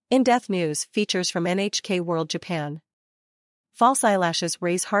In-depth news features from NHK World Japan. False eyelashes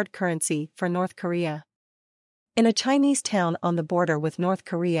raise hard currency for North Korea. In a Chinese town on the border with North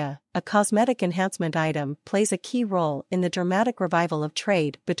Korea, a cosmetic enhancement item plays a key role in the dramatic revival of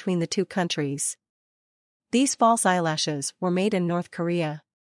trade between the two countries. These false eyelashes were made in North Korea.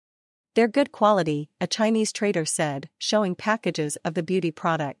 They're good quality, a Chinese trader said, showing packages of the beauty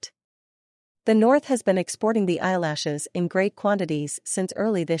product. The North has been exporting the eyelashes in great quantities since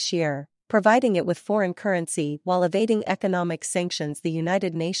early this year, providing it with foreign currency while evading economic sanctions the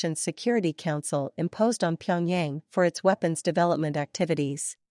United Nations Security Council imposed on Pyongyang for its weapons development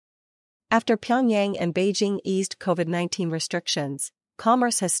activities. After Pyongyang and Beijing eased COVID-19 restrictions,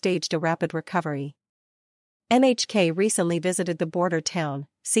 commerce has staged a rapid recovery. NHK recently visited the border town,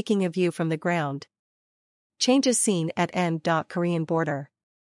 seeking a view from the ground. Changes seen at Korean border.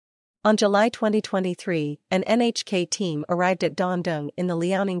 On July 2023, an NHK team arrived at Dandong in the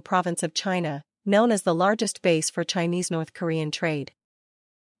Liaoning province of China, known as the largest base for Chinese-North Korean trade.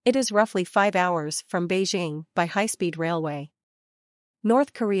 It is roughly 5 hours from Beijing by high-speed railway.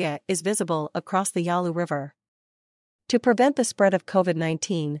 North Korea is visible across the Yalu River. To prevent the spread of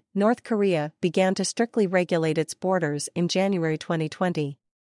COVID-19, North Korea began to strictly regulate its borders in January 2020.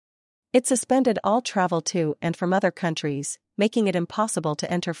 It suspended all travel to and from other countries, making it impossible to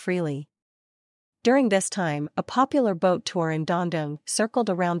enter freely. During this time, a popular boat tour in Dandong circled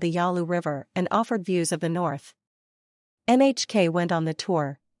around the Yalu River and offered views of the north. NHK went on the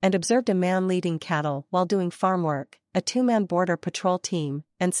tour and observed a man leading cattle while doing farm work, a two-man border patrol team,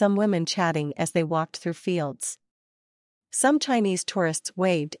 and some women chatting as they walked through fields. Some Chinese tourists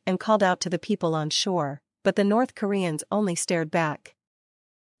waved and called out to the people on shore, but the North Koreans only stared back.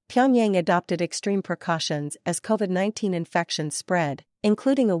 Pyongyang adopted extreme precautions as COVID-19 infections spread,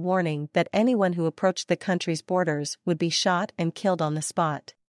 including a warning that anyone who approached the country's borders would be shot and killed on the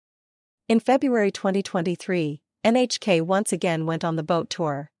spot. In February 2023, NHK once again went on the boat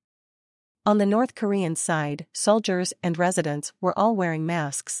tour. On the North Korean side, soldiers and residents were all wearing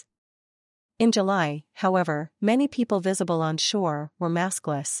masks. In July, however, many people visible on shore were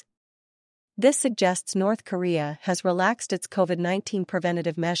maskless. This suggests North Korea has relaxed its COVID-19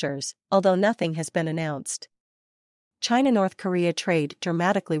 preventative measures, although nothing has been announced. China-North Korea trade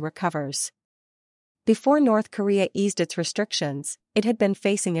dramatically recovers. Before North Korea eased its restrictions, it had been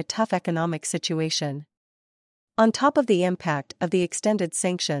facing a tough economic situation. On top of the impact of the extended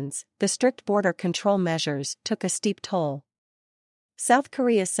sanctions, the strict border control measures took a steep toll. South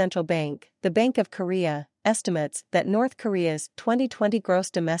Korea's central bank, the Bank of Korea, estimates that North Korea's 2020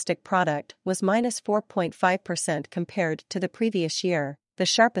 gross domestic product was minus 4.5% compared to the previous year, the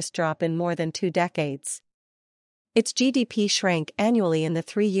sharpest drop in more than 2 decades. Its GDP shrank annually in the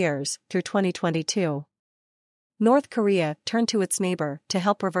 3 years through 2022. North Korea turned to its neighbor to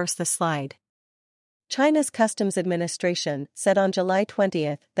help reverse the slide. China's Customs Administration said on July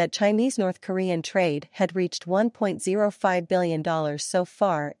 20 that Chinese-North Korean trade had reached $1.05 billion so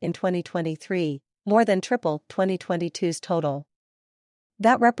far in 2023, more than triple 2022's total.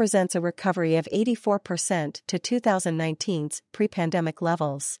 That represents a recovery of 84% to 2019's pre-pandemic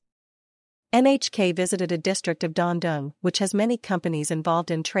levels. NHK visited a district of Dandong which has many companies involved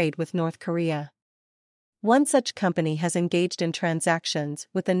in trade with North Korea. One such company has engaged in transactions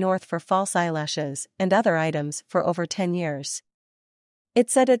with the North for false eyelashes and other items for over 10 years. It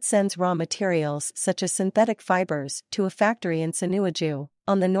said it sends raw materials such as synthetic fibers to a factory in Sinuiju,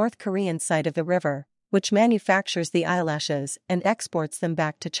 on the North Korean side of the river, which manufactures the eyelashes and exports them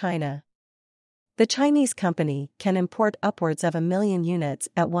back to China. The Chinese company can import upwards of 1 million units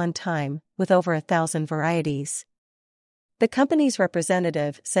at one time, with over 1,000 varieties. The company's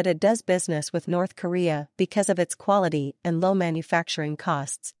representative said it does business with North Korea because of its quality and low manufacturing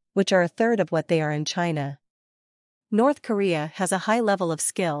costs, which are a third of what they are in China. North Korea has a high level of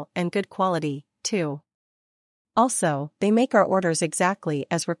skill and good quality, too. Also, they make our orders exactly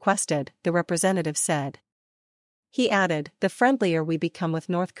as requested, the representative said. He added, the friendlier we become with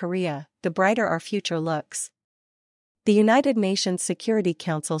North Korea, the brighter our future looks. The United Nations Security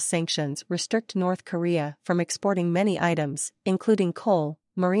Council's sanctions restrict North Korea from exporting many items, including coal,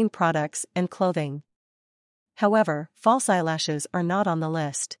 marine products, and clothing. However, false eyelashes are not on the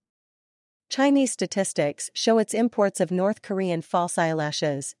list. Chinese statistics show its imports of North Korean false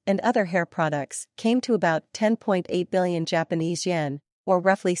eyelashes and other hair products came to about 10.8 billion Japanese yen, or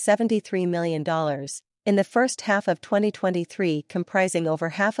roughly $73 million, in the first half of 2023, comprising over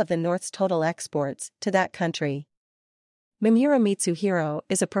half of the North's total exports to that country. Mimura Mitsuhiro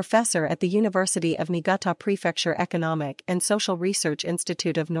is a professor at the University of Niigata Prefecture Economic and Social Research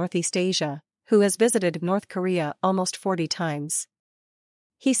Institute of Northeast Asia, who has visited North Korea almost 40 times.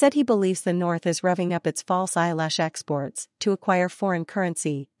 He said he believes the North is revving up its false eyelash exports to acquire foreign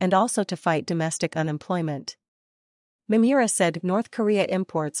currency and also to fight domestic unemployment. Mimura said North Korea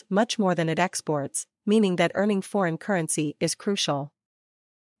imports much more than it exports, meaning that earning foreign currency is crucial.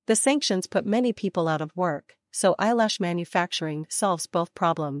 The sanctions put many people out of work, so eyelash manufacturing solves both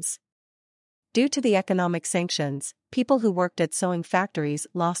problems. Due to the economic sanctions, people who worked at sewing factories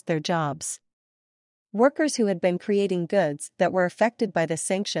lost their jobs. Workers who had been creating goods that were affected by the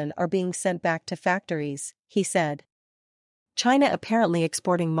sanction are being sent back to factories, he said. China apparently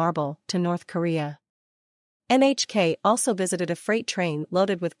exporting marble to North Korea. NHK also visited a freight train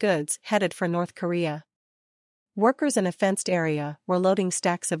loaded with goods headed for North Korea. Workers in a fenced area were loading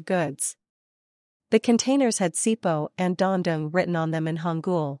stacks of goods. The containers had Sipo and Dondong written on them in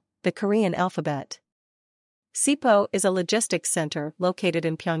Hangul, the Korean alphabet. Sipo is a logistics center located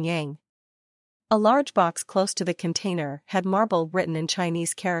in Pyongyang. A large box close to the container had marble written in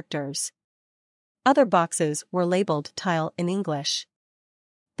Chinese characters. Other boxes were labeled tile in English.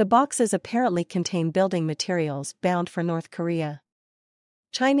 The boxes apparently contain building materials bound for North Korea.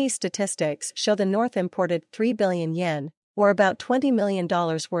 Chinese statistics show the North imported 3 billion yen, or about $20 million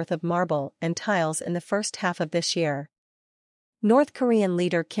worth of marble and tiles in the first half of this year. North Korean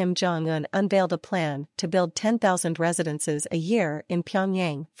leader Kim Jong-un unveiled a plan to build 10,000 residences a year in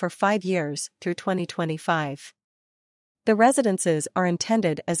Pyongyang for 5 years through 2025. The residences are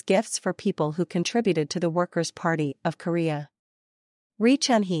intended as gifts for people who contributed to the Workers' Party of Korea. Ri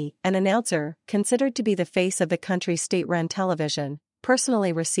Chun-hee, an announcer considered to be the face of the country's state-run television,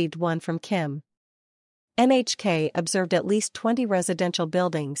 personally received one from Kim. NHK observed at least 20 residential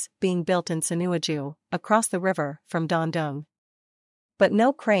buildings being built in Sinuiju, across the river from Dondong. But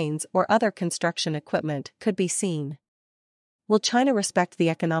no cranes or other construction equipment could be seen. Will China respect the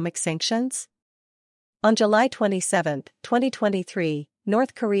economic sanctions? On July 27, 2023,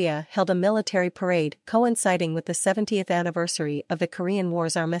 North Korea held a military parade coinciding with the 70th anniversary of the Korean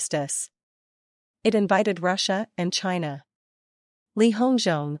War's armistice. It invited Russia and China. Li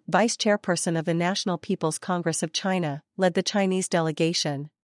Hongzhong, vice chairperson of the National People's Congress of China, led the Chinese delegation.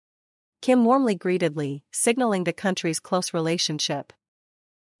 Kim warmly greeted Li, signaling the country's close relationship.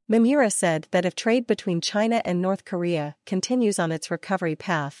 Mimura said that if trade between China and North Korea continues on its recovery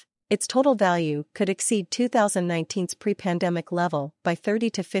path, its total value could exceed 2019's pre-pandemic level by 30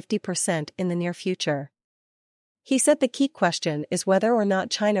 to 50% in the near future. He said the key question is whether or not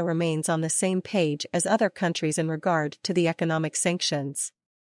China remains on the same page as other countries in regard to the economic sanctions.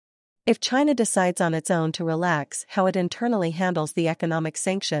 If China decides on its own to relax how it internally handles the economic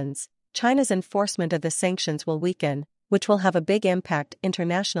sanctions, China's enforcement of the sanctions will weaken, which will have a big impact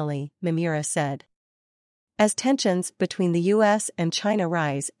internationally, Mimura said. As tensions between the US and China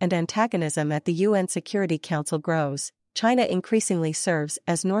rise and antagonism at the UN Security Council grows, China increasingly serves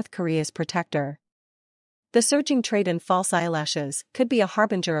as North Korea's protector. The surging trade in false eyelashes could be a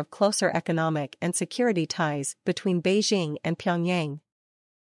harbinger of closer economic and security ties between Beijing and Pyongyang.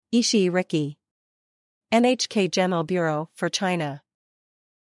 Ishii Riki, NHK General Bureau for China.